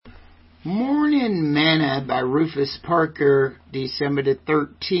Morning Manna by Rufus Parker, December the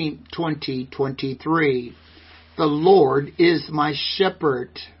 13th, 2023. The Lord is my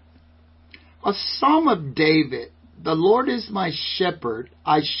shepherd. A Psalm of David. The Lord is my shepherd,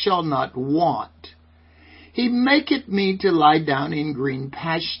 I shall not want. He maketh me to lie down in green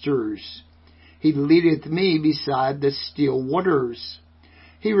pastures. He leadeth me beside the still waters.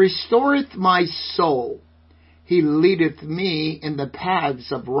 He restoreth my soul. He leadeth me in the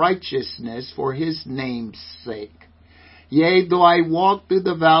paths of righteousness for his name's sake. Yea, though I walk through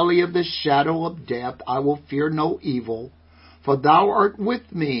the valley of the shadow of death, I will fear no evil. For thou art with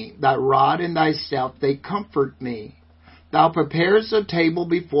me, thy rod and thy staff, they comfort me. Thou preparest a table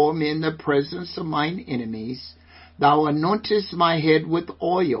before me in the presence of mine enemies. Thou anointest my head with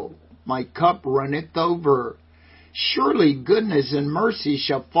oil, my cup runneth over. Surely goodness and mercy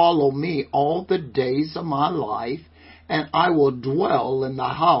shall follow me all the days of my life, and I will dwell in the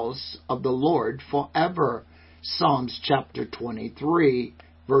house of the Lord forever. Psalms chapter 23,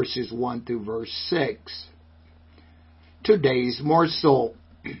 verses 1 through verse 6. Today's morsel.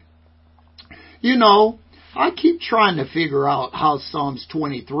 I keep trying to figure out how Psalms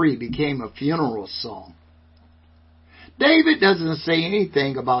 23 became a funeral song. David doesn't say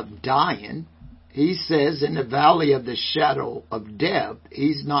anything about dying. He says in the valley of the shadow of death,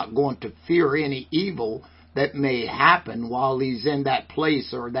 he's not going to fear any evil that may happen while he's in that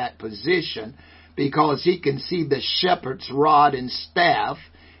place or that position, because he can see the shepherd's rod and staff,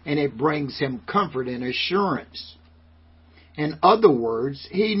 and it brings him comfort and assurance. In other words,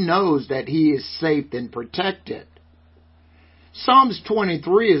 he knows that he is safe and protected. Psalms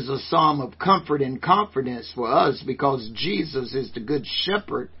 23 is a psalm of comfort and confidence for us because Jesus is the good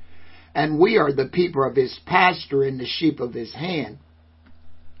shepherd, and we are the people of his pasture and the sheep of his hand.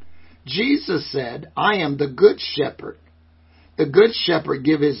 Jesus said, I am the good shepherd. The good shepherd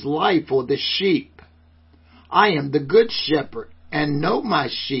give his life for the sheep. I am the good shepherd, and know my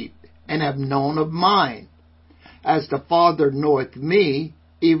sheep, and have known of mine. As the Father knoweth me,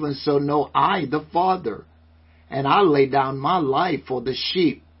 even so know I the Father. And I lay down my life for the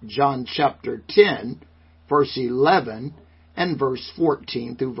sheep. John chapter 10, verse 11, and verse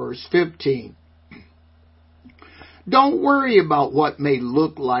 14 through verse 15. Don't worry about what may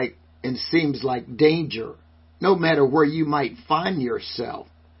look like and seems like danger, no matter where you might find yourself.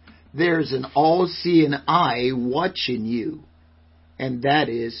 There's an all-seeing eye watching you, and that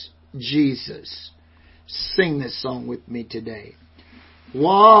is Jesus. Sing this song with me today.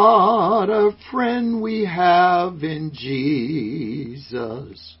 What a friend we have in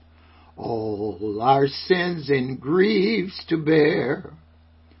Jesus, all our sins and griefs to bear.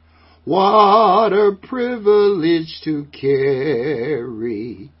 What a privilege to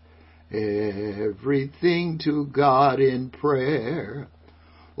carry everything to God in prayer.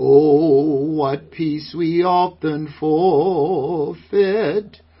 Oh, what peace we often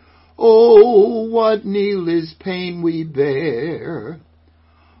forfeit. Oh, what needless pain we bear.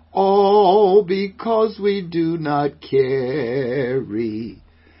 All because we do not carry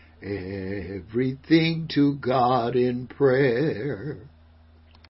everything to God in prayer.